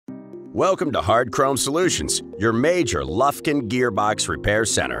Welcome to Hard Chrome Solutions, your major Lufkin Gearbox repair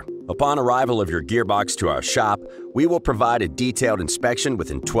center. Upon arrival of your gearbox to our shop, we will provide a detailed inspection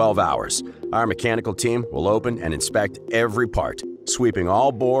within 12 hours. Our mechanical team will open and inspect every part, sweeping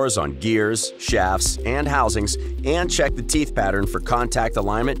all bores on gears, shafts, and housings, and check the teeth pattern for contact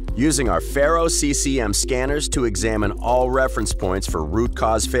alignment using our Ferro CCM scanners to examine all reference points for root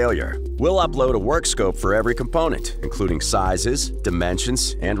cause failure. We'll upload a work scope for every component, including sizes,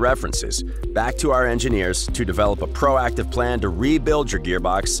 dimensions, and references, back to our engineers to develop a proactive plan to rebuild your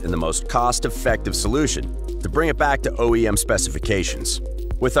gearbox in the most cost-effective solution to bring it back to OEM specifications.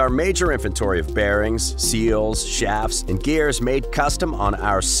 With our major inventory of bearings, seals, shafts, and gears made custom on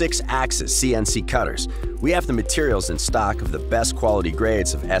our 6-axis CNC cutters, we have the materials in stock of the best quality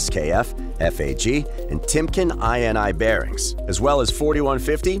grades of SKF, FAG, and Timken INI bearings, as well as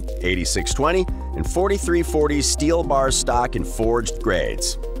 4150, 8620, and 4340 steel bar stock and forged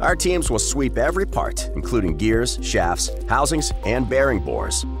grades. Our teams will sweep every part, including gears, shafts, housings, and bearing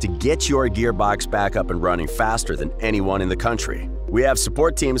bores, to get your gearbox back up and running faster than anyone in the country. We have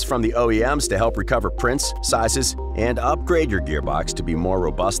support teams from the OEMs to help recover prints, sizes, and upgrade your gearbox to be more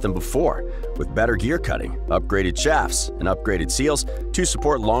robust than before, with better gear cutting, upgraded shafts, and upgraded seals to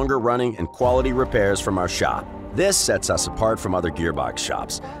support longer running and quality repairs from our shop. This sets us apart from other gearbox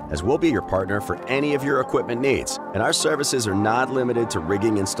shops, as we'll be your partner for any of your equipment needs, and our services are not limited to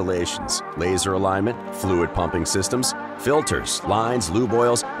rigging installations, laser alignment, fluid pumping systems, filters, lines, lube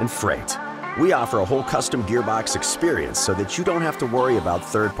oils, and freight. We offer a whole custom gearbox experience so that you don't have to worry about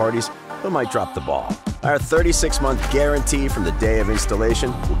third parties who might drop the ball. Our 36-month guarantee from the day of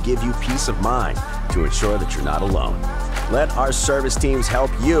installation will give you peace of mind to ensure that you're not alone. Let our service teams help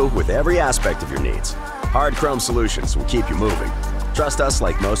you with every aspect of your needs. Hard Chrome Solutions will keep you moving. Trust us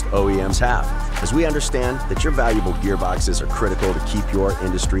like most OEMs have, as we understand that your valuable gearboxes are critical to keep your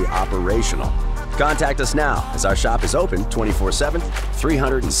industry operational. Contact us now, as our shop is open 24/7,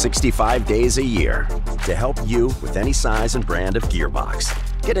 365 days a year, to help you with any size and brand of gearbox.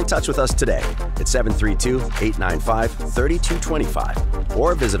 Get in touch with us today at 732-895-3225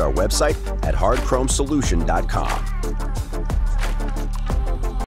 or visit our website at hardchromesolution.com.